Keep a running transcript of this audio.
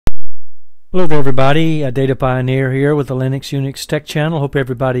Hello there everybody, Data Pioneer here with the Linux Unix Tech Channel. Hope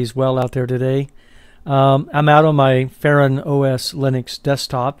everybody's well out there today. I'm out on my Farron OS Linux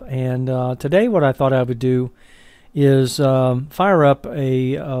desktop, and today what I thought I would do is fire up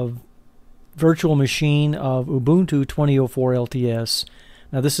a virtual machine of Ubuntu 20.04 LTS.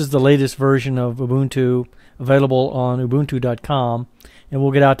 Now this is the latest version of Ubuntu available on Ubuntu.com, and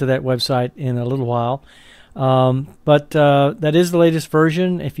we'll get out to that website in a little while. But that is the latest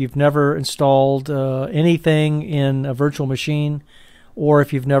version. If you've never installed anything in a virtual machine, or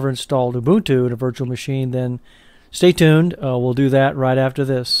if you've never installed Ubuntu in a virtual machine, then stay tuned. We'll do that right after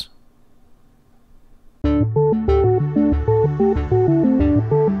this.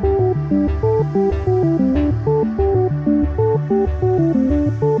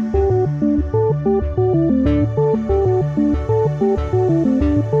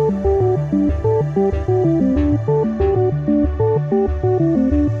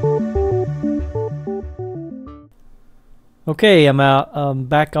 Okay, I'm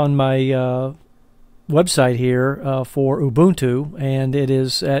back on my website here for Ubuntu, and it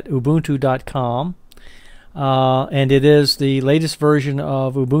is at Ubuntu.com, and it is the latest version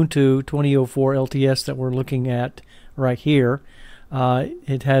of Ubuntu 20.04 LTS that we're looking at right here.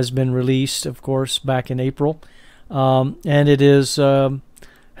 It has been released, of course, back in April, and it is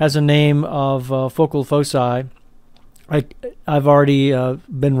has a name of Focal Foci. I've already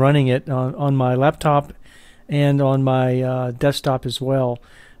been running it on my laptop and on my desktop as well,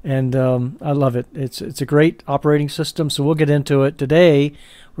 and I love it. It's a great operating system, so we'll get into it. Today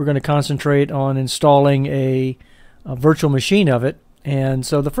we're going to concentrate on installing a virtual machine of it. And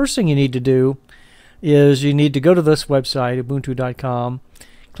so the first thing you need to do is you need to go to this website, ubuntu.com,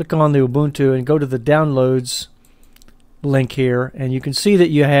 click on the Ubuntu and go to the downloads link here, and you can see that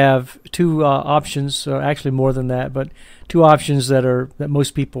you have two options, actually more than that, but two options that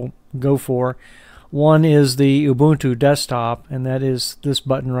most people go for. One is the Ubuntu desktop, and that is this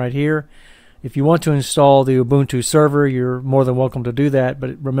button right here. If you want to install the Ubuntu server, you're more than welcome to do that,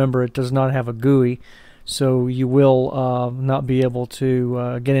 but remember, it does not have a GUI, so you will not be able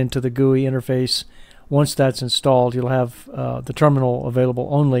to get into the GUI interface. Once that's installed, you'll have the terminal available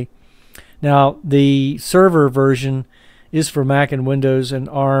only. Now, the server version is for Mac and Windows and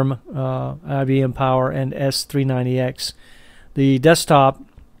ARM, IBM Power, and S390X. The desktop,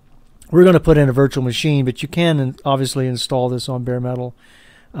 we're going to put in a virtual machine, but you can obviously install this on bare metal,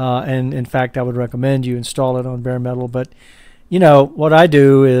 and in fact I would recommend you install it on bare metal. But you know what I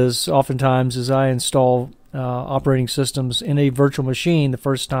do is oftentimes I install operating systems in a virtual machine the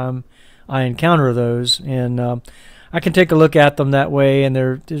first time I encounter those, and I can take a look at them that way, and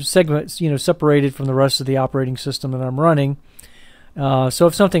they're segments, separated from the rest of the operating system that I'm running. So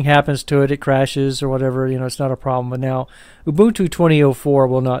if something happens to it, it crashes or whatever, it's not a problem. But now Ubuntu 20.04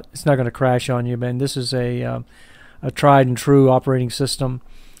 will not, it's not going to crash on you, man. This is a tried and true operating system.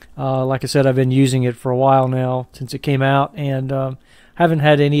 Like I said, I've been using it for a while now, since it came out, and haven't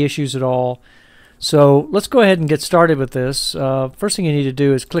had any issues at all. So let's go ahead and get started with this. First thing you need to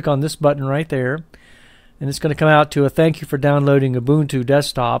do is click on this button right there, and it's going to come out to a thank you for downloading Ubuntu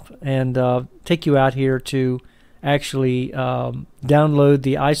desktop, and take you out here to actually download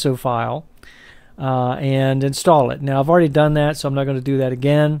the ISO file and install it. Now I've already done that, so I'm not going to do that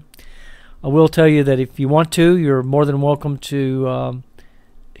again. I will tell you that if you want to, you're more than welcome to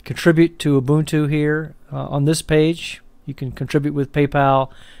contribute to Ubuntu here on this page. You can contribute with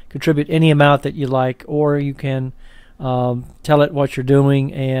PayPal, contribute any amount that you like, or you can tell it what you're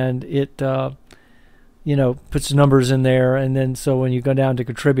doing, and it puts numbers in there, and then so when you go down to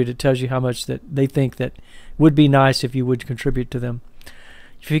contribute, it tells you how much that they think that would be nice if you would contribute to them.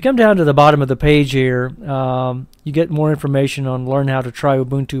 If you come down to the bottom of the page here, you get more information on learn how to try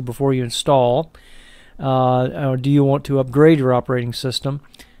Ubuntu before you install, or do you want to upgrade your operating system.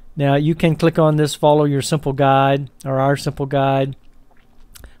 Now you can click on this follow your simple guide, or our simple guide.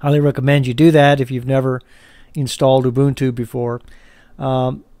 Highly recommend you do that if you've never installed Ubuntu before.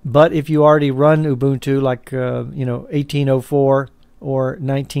 But if you already run Ubuntu, like 18.04 or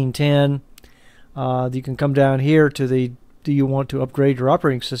 19.10, you can come down here to the do you want to upgrade your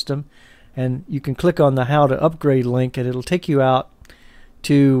operating system, and you can click on the how to upgrade link, and it'll take you out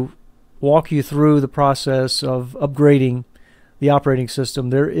to walk you through the process of upgrading the operating system.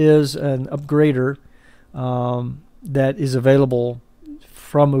 There is an upgrader that is available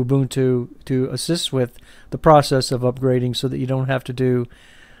from Ubuntu to assist with the process of upgrading, so that you don't have to do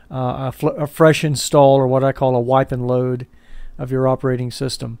a fresh install, or what I call a wipe and load of your operating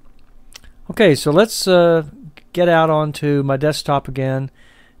system. Okay, so let's get out onto my desktop again,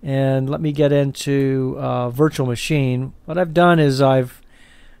 and let me get into virtual machine. What I've done is I've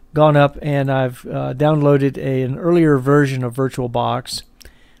gone up and I've downloaded an earlier version of VirtualBox,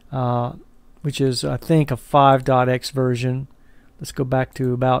 which is, I think, a 5.x version. Let's go back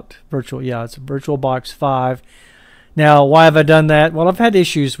to about it's VirtualBox 5. Now, why have I done that? Well, I've had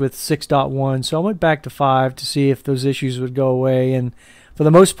issues with 6.1, so I went back to 5 to see if those issues would go away, and for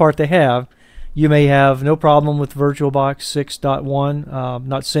the most part they have. You may have no problem with VirtualBox 6.1. I'm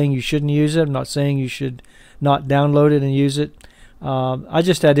not saying you shouldn't use it. I'm not saying you should not download it and use it. I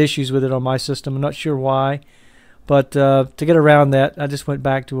just had issues with it on my system. I'm not sure why, but to get around that, I just went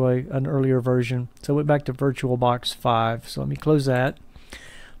back to an earlier version. So I went back to VirtualBox 5. So let me close that.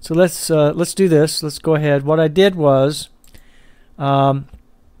 So let's do this. Let's go ahead. What I did was I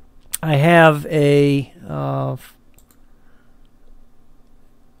have a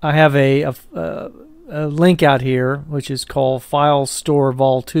link out here which is called File Store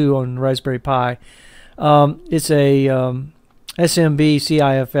Vol 2 on Raspberry Pi. It's a SMB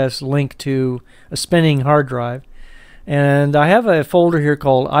CIFS link to a spinning hard drive, and I have a folder here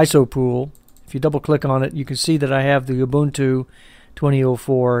called ISOpool. If you double click on it, you can see that I have the Ubuntu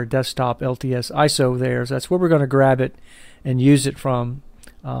 20.04 desktop LTS ISO there. So that's where we're going to grab it and use it from.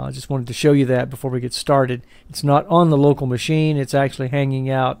 I just wanted to show you that before we get started. It's not on the local machine. It's actually hanging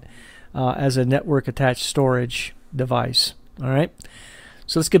out as a network attached storage device. All right.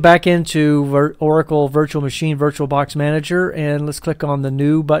 So let's get back into Oracle Virtual Machine VirtualBox Manager, and let's click on the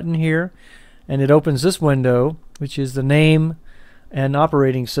New button here, and it opens this window, which is the name and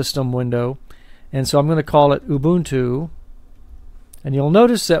operating system window. And so I'm going to call it Ubuntu. And you'll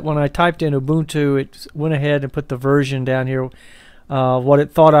notice that when I typed in Ubuntu, it went ahead and put the version down here, what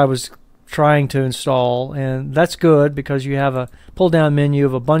it thought I was trying to install. And that's good because you have a pull-down menu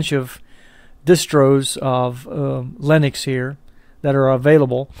of a bunch of distros of Linux here that are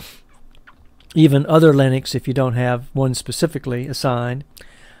available, even other Linux if you don't have one specifically assigned.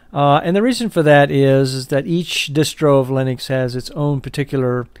 And the reason for that is that each distro of Linux has its own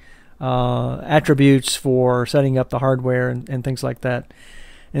particular attributes for setting up the hardware and things like that.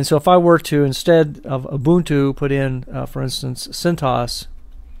 And so if I were to, instead of Ubuntu, put in, for instance, CentOS,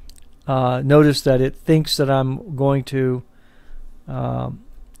 notice that it thinks that I'm going to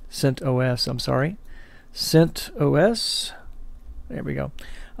CentOS, I'm sorry, CentOS, there we go.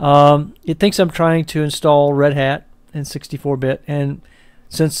 It thinks I'm trying to install Red Hat in 64-bit, and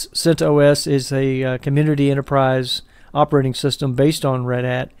since CentOS is a community enterprise operating system based on Red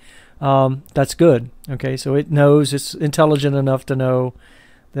Hat, that's good. Okay, so it knows, it's intelligent enough to know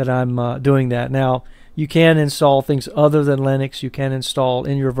that I'm doing that. Now, you can install things other than Linux. You can install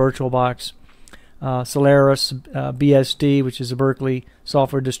in your VirtualBox Solaris BSD, which is a Berkeley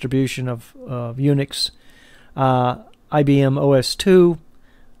software distribution of Unix, IBM OS 2.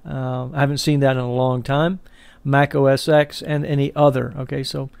 I haven't seen that in a long time. Mac OS X and any other. Okay,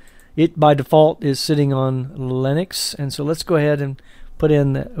 so it by default is sitting on Linux, and so let's go ahead and put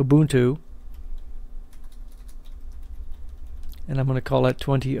in Ubuntu, and I'm going to call it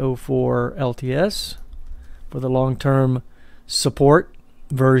 20.04 LTS for the long-term support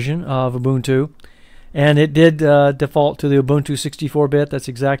version of Ubuntu. And it did default to the Ubuntu 64-bit. That's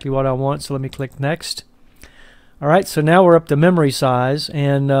exactly what I want, so let me click Next. Alright, so now we're up to memory size,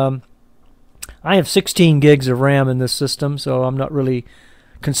 and I have 16 gigs of RAM in this system, so I'm not really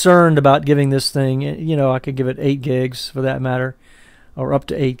concerned about giving this thing, you know, I could give it 8 gigs for that matter, or up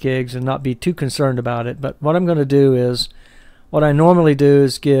to 8 gigs and not be too concerned about it. But what I'm going to do is, what I normally do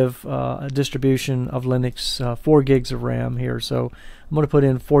is give a distribution of Linux 4 gigs of RAM here. So I'm going to put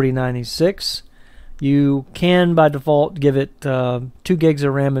in 4096. You can by default give it 2 gigs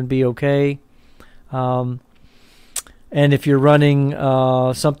of RAM and be okay. And if you're running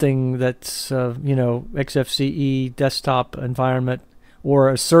something that's you know, XFCE desktop environment or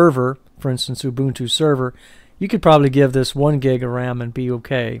a server, for instance Ubuntu server, you could probably give this 1 gig of RAM and be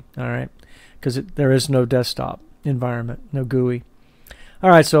okay. All right, because there is no desktop environment, no GUI.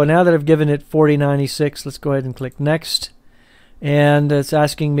 Alright, so now that I've given it 4096, let's go ahead and click Next. And it's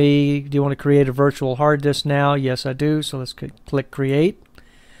asking me, do you want to create a virtual hard disk now? Yes, I do. So let's click Create.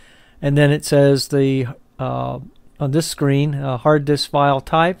 And then it says the on this screen, hard disk file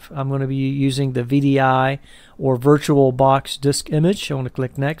type. I'm going to be using the VDI or VirtualBox disk image. I want to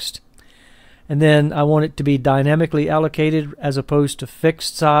click Next. And then I want it to be dynamically allocated as opposed to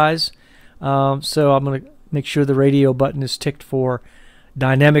fixed size. So I'm going to make sure the radio button is ticked for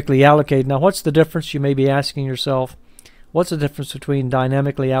dynamically allocated. Now, what's the difference? You may be asking yourself, what's the difference between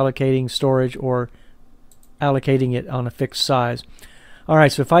dynamically allocating storage or allocating it on a fixed size? All right,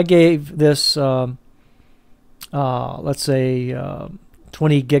 so if I gave this, let's say,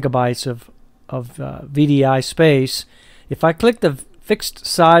 20 gigabytes of VDI space, if I click the fixed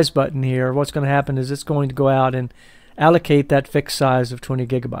size button here, what's going to happen is it's going to go out and allocate that fixed size of 20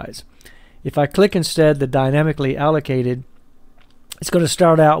 gigabytes. If I click instead the dynamically allocated, it's going to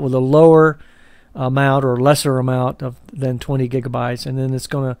start out with a lower amount or lesser amount than 20 gigabytes, and then it's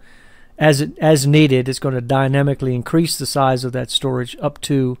going to, as needed, it's going to dynamically increase the size of that storage up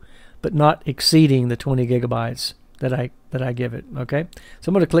to, but not exceeding, the 20 gigabytes that I give it. Okay, so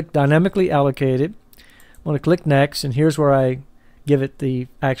I'm going to click dynamically allocated. I'm going to click next, and here's where I give it the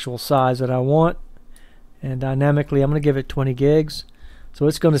actual size that I want, and dynamically I'm going to give it 20 gigs. So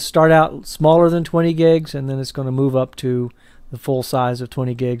it's going to start out smaller than 20 gigs, and then it's going to move up to the full size of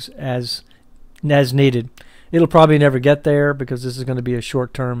 20 gigs as needed. It'll probably never get there because this is going to be a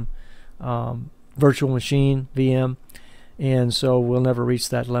short-term virtual machine VM, and so we'll never reach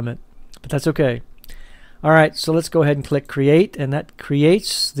that limit, but that's okay. Alright, so let's go ahead and click create, and that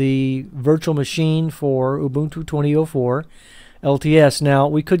creates the virtual machine for Ubuntu 20.04 LTS. Now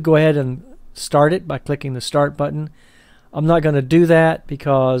we could go ahead and start it by clicking the start button. I'm not going to do that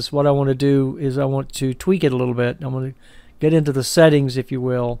because what I want to do is I want to tweak it a little bit. I'm going to get into the settings, if you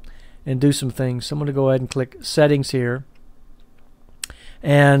will, and do some things. So I'm going to go ahead and click settings here,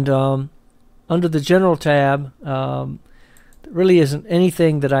 and under the general tab, there really isn't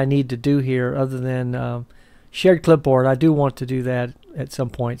anything that I need to do here other than shared clipboard. I do want to do that at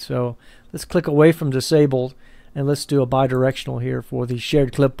some point, so let's click away from disabled and let's do a bidirectional here for the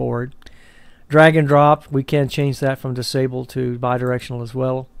shared clipboard. Drag and drop, we can change that from disabled to bidirectional as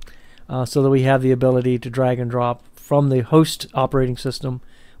well, so that we have the ability to drag and drop from the host operating system,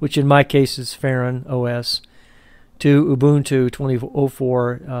 which in my case is Farron OS, to Ubuntu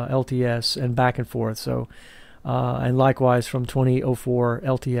 20.04 LTS and back and forth. So and likewise from 20.04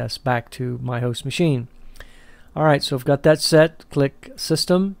 LTS back to my host machine. Alright, so I've got that set. Click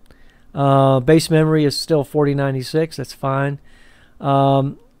System. Base memory is still 4096. That's fine.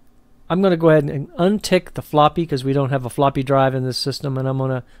 I'm going to go ahead and untick the floppy because we don't have a floppy drive in this system, and I'm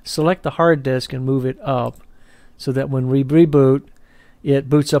going to select the hard disk and move it up so that when we reboot, it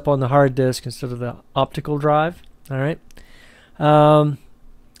boots up on the hard disk instead of the optical drive. Alright.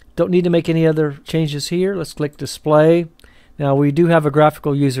 Don't need to make any other changes here. Let's click display. Now we do have a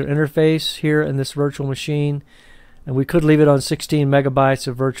graphical user interface here in this virtual machine, and we could leave it on 16 megabytes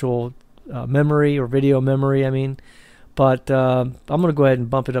of virtual memory, or video memory, I mean, but I'm going to go ahead and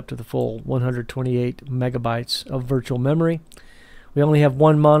bump it up to the full 128 megabytes of virtual memory. We only have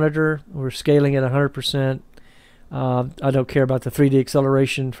one monitor. We're scaling at 100%. I don't care about the 3D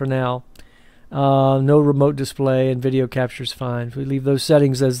acceleration for now. No remote display, and video capture is fine. If we leave those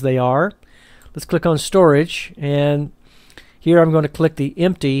settings as they are, let's click on storage, and here I'm going to click the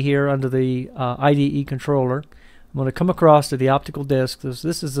empty here under the IDE controller. I'm going to come across to the optical disk.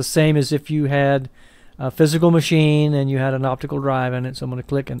 This is the same as if you had a physical machine and you had an optical drive in it, so I'm going to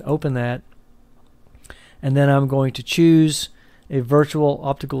click and open that, and then I'm going to choose a virtual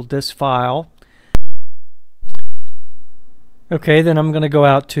optical disk file. Okay, then I'm going to go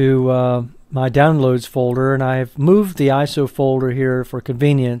out to my downloads folder, and I've moved the ISO folder here for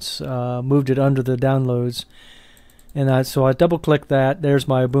convenience, moved it under the downloads, and so I double click that. There's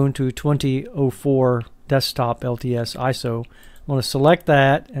my Ubuntu 20.04 desktop LTS ISO. I want to select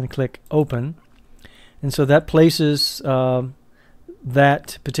that and click open, and so that places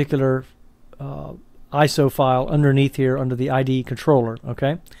that particular ISO file underneath here under the IDE controller.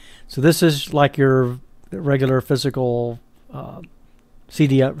 Okay, so this is like your regular physical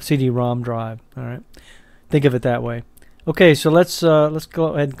CD-ROM drive. All right, think of it that way. Okay, so let's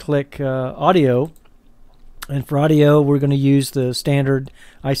go ahead and click audio, and for audio we're going to use the standard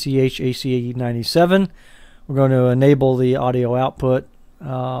ICH AC97. We're going to enable the audio output.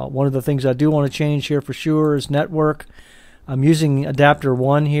 One of the things I do want to change here for sure is network. I'm using adapter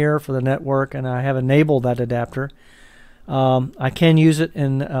 1 here for the network, and I have enabled that adapter. I can use it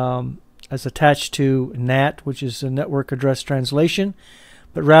in as attached to NAT, which is a network address translation,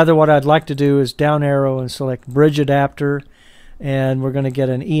 but rather what I'd like to do is down arrow and select bridge adapter, and we're going to get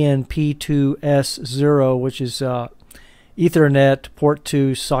an ENP2S0, which is Ethernet port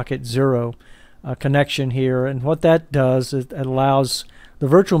 2 socket 0 connection here. And what that does is it allows the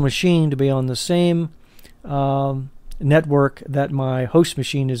virtual machine to be on the same network that my host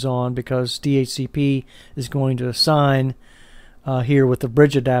machine is on, because DHCP is going to assign here with the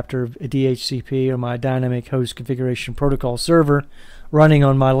bridge adapter DHCP, or my dynamic host configuration protocol server running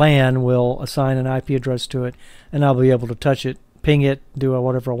on my LAN, will assign an IP address to it, and I'll be able to touch it, ping it, do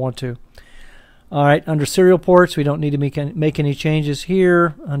whatever I want to. Alright, under serial ports we don't need to make any changes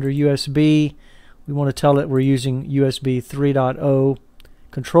here. Under USB we want to tell it we're using USB 3.0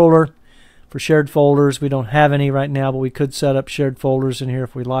 controller. For shared folders, we don't have any right now, but we could set up shared folders in here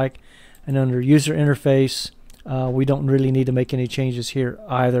if we like. And under user interface, we don't really need to make any changes here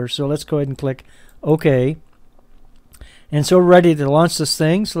either. So let's go ahead and click OK. And so we're ready to launch this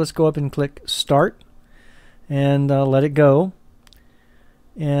thing. So let's go up and click Start and let it go.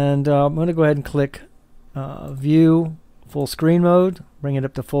 And I'm going to go ahead and click View Full Screen Mode, bring it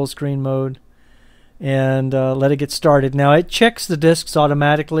up to full screen mode, and let it get started. Now it checks the disks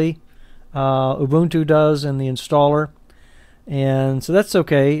automatically. Ubuntu does in the installer, and so that's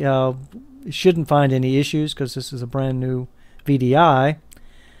okay. It shouldn't find any issues because this is a brand new VDI,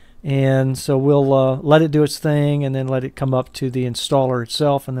 and so we'll let it do its thing and then let it come up to the installer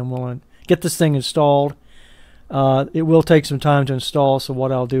itself, and then we'll get this thing installed. It will take some time to install, so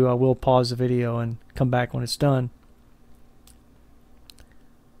what I'll do, I will pause the video and come back when it's done.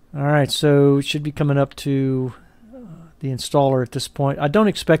 Alright, so it should be coming up to the installer at this point. I don't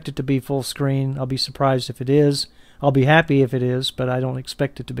expect it to be full screen. I'll be surprised if it is. I'll be happy if it is, but I don't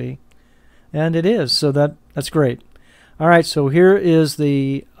expect it to be. And it is, so that's great. Alright, so here is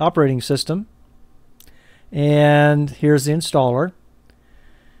the operating system. And here's the installer.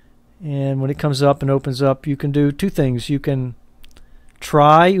 And when it comes up and opens up, you can do two things. You can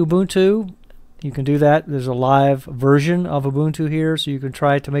try Ubuntu. You can do that. There's a live version of Ubuntu here, so you can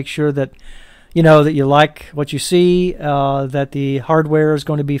try to make sure that that you like what you see, that the hardware is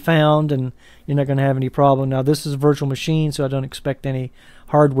going to be found, and you're not going to have any problem. Now this is a virtual machine, so I don't expect any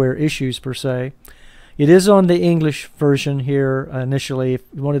hardware issues per se. It is on the English version here initially. If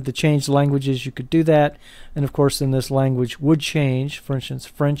you wanted to change languages, you could do that, and of course then this language would change. For instance,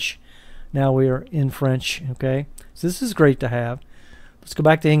 French. Now we are in French. Okay, so this is great to have. Let's go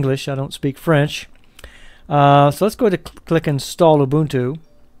back to English. I don't speak French, so let's go to click Install Ubuntu.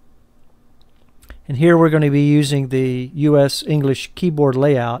 And here we're going to be using the US English keyboard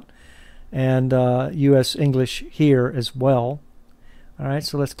layout and US English here as well. Alright,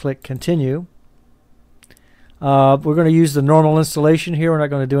 so let's click Continue. We're going to use the normal installation here. We're not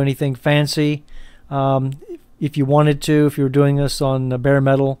going to do anything fancy. If you wanted to, if you were doing this on bare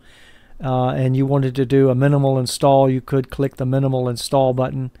metal and you wanted to do a minimal install, you could click the minimal install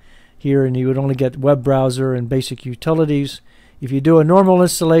button here and you would only get web browser and basic utilities. If you do a normal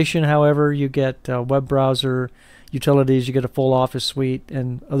installation, however, you get web browser utilities, you get a full Office suite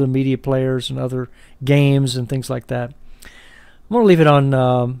and other media players and other games and things like that. I'm going to leave it on,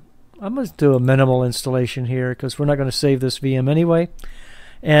 I'm going to do a minimal installation here because we're not going to save this VM anyway.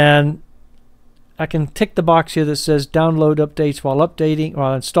 And I can tick the box here that says download updates while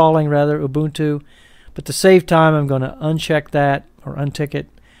installing Ubuntu. But to save time, I'm going to uncheck that or untick it.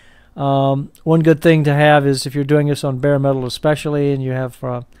 One good thing to have is if you're doing this on bare metal especially and you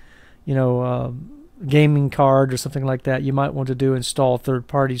have gaming card or something like that, you might want to install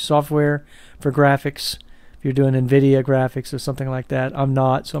third-party software for graphics. If you're doing NVIDIA graphics or something like that, I'm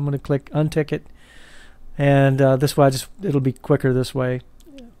not, so I'm going to click untick it, and this way it'll be quicker this way,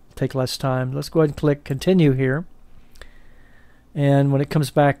 take less time. Let's go ahead and click continue here, and when it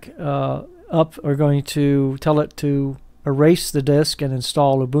comes back up, we're going to tell it to erase the disk and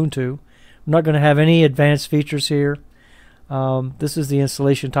install Ubuntu. I'm not going to have any advanced features here. This is the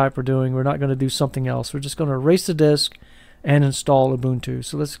installation type we're doing. We're not going to do something else. We're just going to erase the disk and install Ubuntu.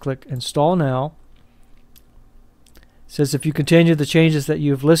 So let's click install now. It says if you continue, the changes that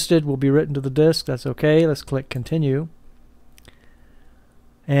you've listed will be written to the disk. That's okay. Let's click continue.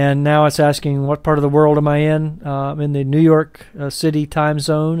 And now it's asking what part of the world am I in. I'm in the New York City time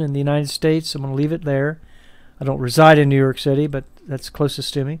zone in the United States. I'm going to leave it there. I don't reside in New York City, but that's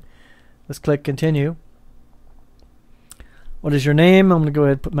closest to me. Let's click continue. What is your name? I'm going to go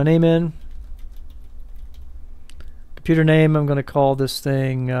ahead and put my name in. Computer name, I'm going to call this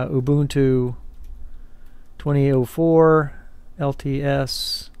thing Ubuntu 20.04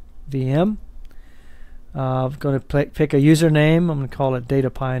 LTS VM. I'm going to pick a username. I'm going to call it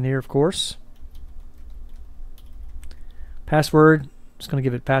Data Pioneer, of course. Password, just going to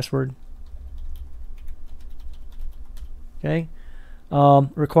give it password. Okay.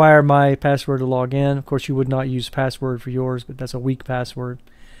 Require my password to log in. Of course, you would not use password for yours, but that's a weak password.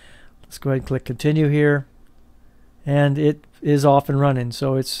 Let's go ahead and click continue here. And it is off and running.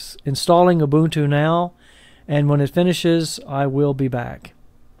 So it's installing Ubuntu now. And when it finishes, I will be back.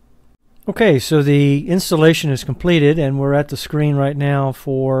 Okay, so the installation is completed, and we're at the screen right now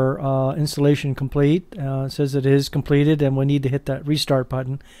for installation complete. It says it is completed, and we need to hit that restart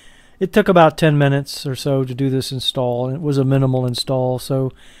button. It took about 10 minutes or so to do this install, and it was a minimal install,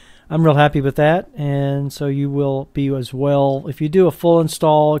 so I'm real happy with that, and so you will be as well. If you do a full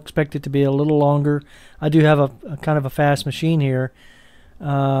install, expect it to be a little longer. I do have a kind of a fast machine here,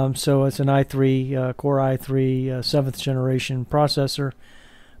 So it's an i3 Core i3 7th generation processor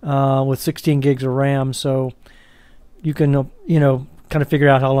with 16 gigs of RAM. So you can kind of figure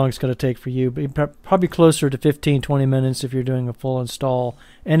out how long it's going to take for you, but probably closer to 15-20 minutes if you're doing a full install,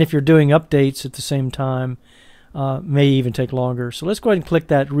 and if you're doing updates at the same time, may even take longer. So let's go ahead and click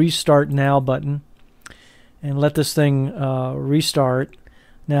that Restart Now button and let this thing restart.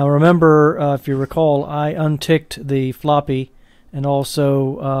 Now remember, if you recall, I unticked the floppy and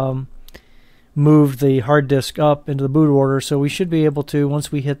also moved the hard disk up into the boot order, so we should be able to,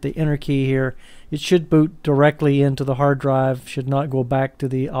 once we hit the enter key here, it should boot directly into the hard drive, should not go back to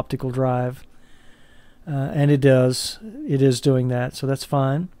the optical drive, and it does. It is doing that, so that's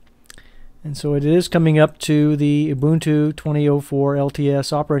fine. And so it is coming up to the Ubuntu 20.04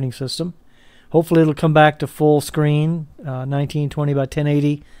 LTS operating system. Hopefully it'll come back to full screen, 1920 by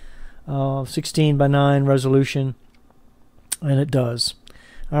 1080, 16 by 9 resolution, and it does.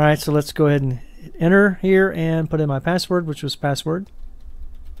 Alright, so let's go ahead and hit enter here and put in my password, which was password.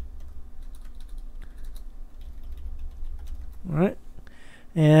 Alright,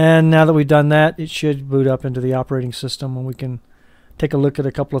 and now that we've done that, it should boot up into the operating system, and we can take a look at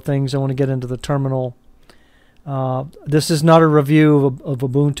a couple of things. I want to get into the terminal. This is not a review of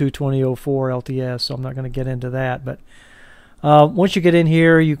Ubuntu 20.04 LTS, so I'm not going to get into that. But once you get in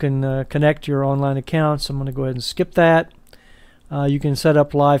here, you can connect your online accounts. I'm going to go ahead and skip that. You can set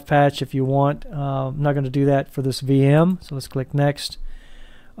up live patch if you want. I'm not going to do that for this VM, so let's click next.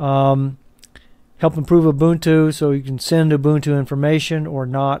 Help improve Ubuntu, so you can send Ubuntu information or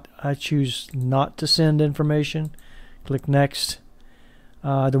not. I choose not to send information. Click next.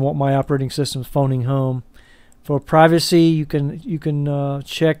 I don't want my operating system phoning home. For privacy, you can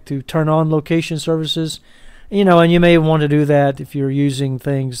check to turn on location services. And you may want to do that if you're using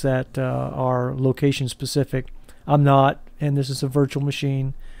things that are location specific. I'm not, and this is a virtual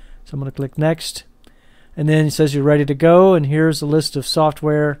machine, so I'm going to click next. And then it says you're ready to go, and here's a list of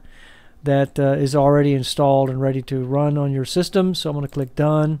software that is already installed and ready to run on your system. So I'm going to click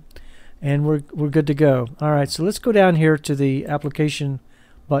done, and we're good to go. All right, so let's go down here to the application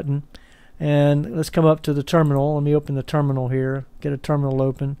button, and let's come up to the terminal. Let me open the terminal here, get a terminal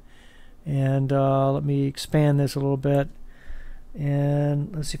open, and let me expand this a little bit,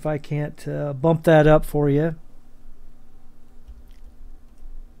 and let's see if I can't bump that up for you.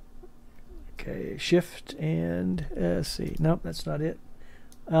 Okay, shift and let's see. Nope, that's not it.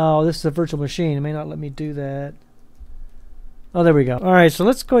 Oh, this is a virtual machine. It may not let me do that. Oh, there we go. All right, so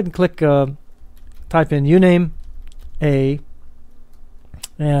let's go ahead and click type in uname A,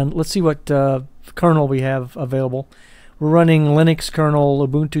 and let's see what kernel we have available. We're running Linux kernel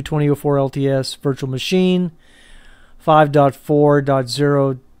Ubuntu 20.04 LTS virtual machine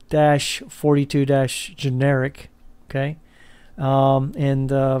 5.4.0-42- generic. Okay.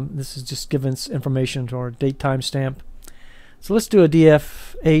 This is just giving us information to our date timestamp. So let's do a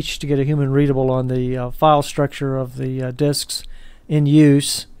DFH to get a human readable on the file structure of the disks in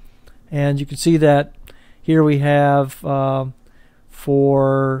use. And you can see that here we have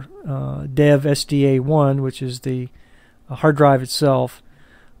for dev SDA1, which is the hard drive itself,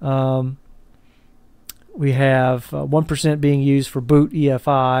 we have 1% being used for boot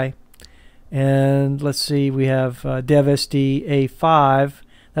EFI. And let's see, we have dev SDA5.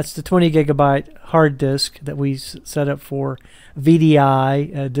 That's the 20 gigabyte hard disk that we set up for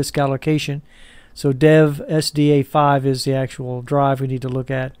VDI disk allocation. So dev SDA5 is the actual drive we need to look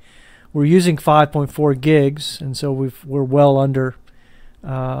at. We're using 5.4 gigs, and so we're well under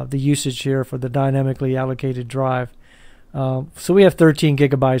the usage here for the dynamically allocated drive. So we have 13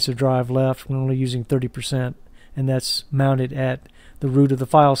 gigabytes of drive left. We're only using 30%, and that's mounted at the root of the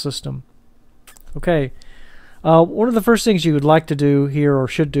file system. Okay. One of the first things you would like to do here, or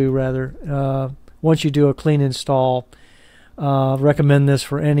should do rather, once you do a clean install, recommend this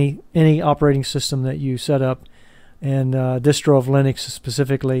for any operating system that you set up, and distro of Linux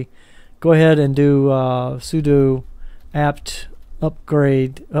specifically. Go ahead and do sudo apt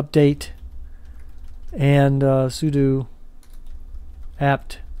upgrade update and sudo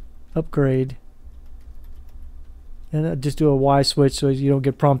apt upgrade, and just do a Y switch so you don't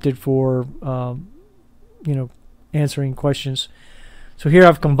get prompted for answering questions. So here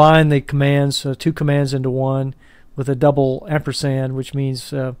I've combined the commands, two commands into one with a double ampersand, which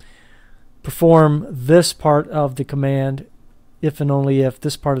means perform this part of the command if and only if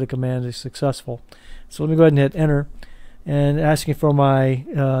this part of the command is successful. So let me go ahead and hit enter, and asking for my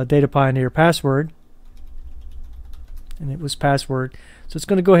Data Pioneer password, and it was password. So it's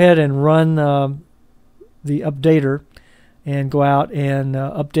going to go ahead and run the updater and go out and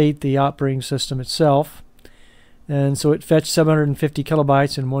update the operating system itself. and so it fetched 750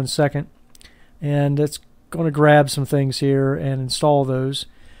 kilobytes in 1 second, and it's going to grab some things here and install those.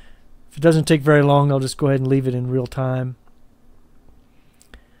 If it doesn't take very long, I'll just go ahead and leave it in real time.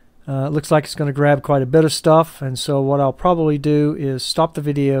 It looks like it's going to grab quite a bit of stuff, and so what I'll probably do is stop the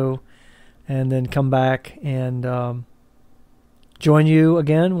video and then come back and join you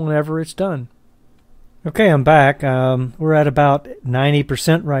again whenever it's done. Okay, I'm back. We're at about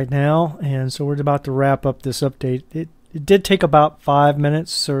 90% right now, and so we're about to wrap up this update. It did take about 5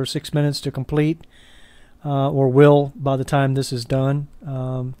 minutes or 6 minutes to complete, or will by the time this is done.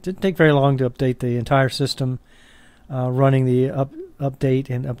 Didn't take very long to update the entire system, running the update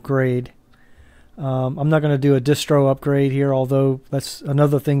and upgrade. I'm not going to do a distro upgrade here, although that's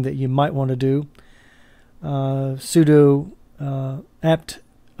another thing that you might want to do. Sudo apt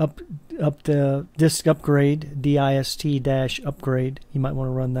up the disk upgrade, dist-upgrade. You might want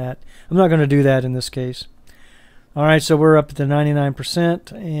to run that. I'm not going to do that in this case. All right, so we're up to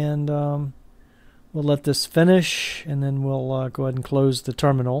 99%, and we'll let this finish, and then we'll go ahead and close the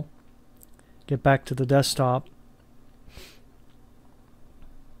terminal. Get back to the desktop.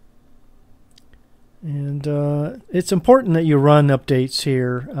 And it's important that you run updates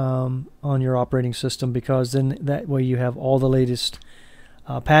here on your operating system, because then that way you have all the latest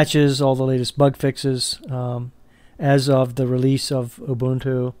patches, all the latest bug fixes as of the release of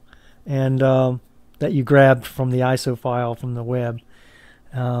Ubuntu, and that you grabbed from the ISO file from the web.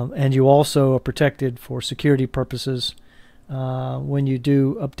 And you also are protected for security purposes when you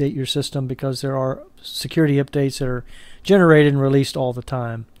do update your system, because there are security updates that are generated and released all the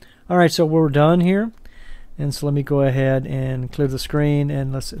time. Alright, so we're done here, and so let me go ahead and clear the screen,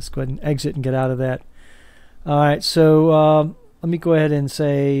 and let's go ahead and exit and get out of that. Alright, so let me go ahead and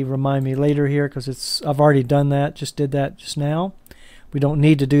say remind me later here, because I've already done that, just did that just now. We don't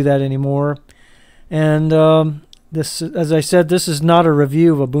need to do that anymore. And this, as I said, this is not a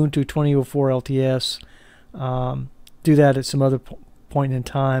review of Ubuntu 20.04 LTS. Do that at some other point in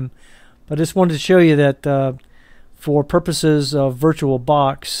time. But I just wanted to show you that for purposes of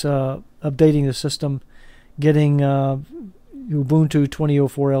VirtualBox, updating the system, getting Ubuntu 20.04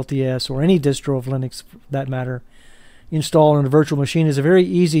 LTS, or any distro of Linux for that matter, installed on a virtual machine is a very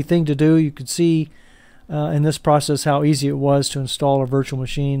easy thing to do. You could see in this process how easy it was to install a virtual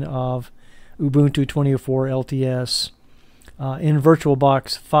machine of Ubuntu 20.04 LTS in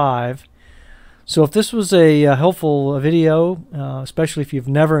VirtualBox 5. So if this was a helpful video, especially if you've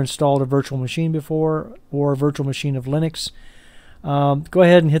never installed a virtual machine before, or a virtual machine of Linux, go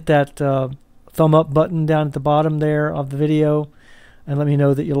ahead and hit that thumb up button down at the bottom there of the video and let me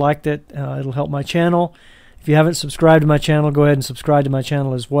know that you liked it. It'll help my channel. If you haven't subscribed to my channel, go ahead and subscribe to my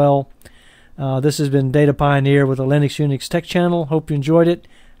channel as well. This has been Data Pioneer with a Linux Unix Tech channel. Hope you enjoyed it.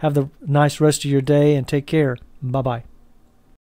 Have the nice rest of your day, and take care. Bye-bye.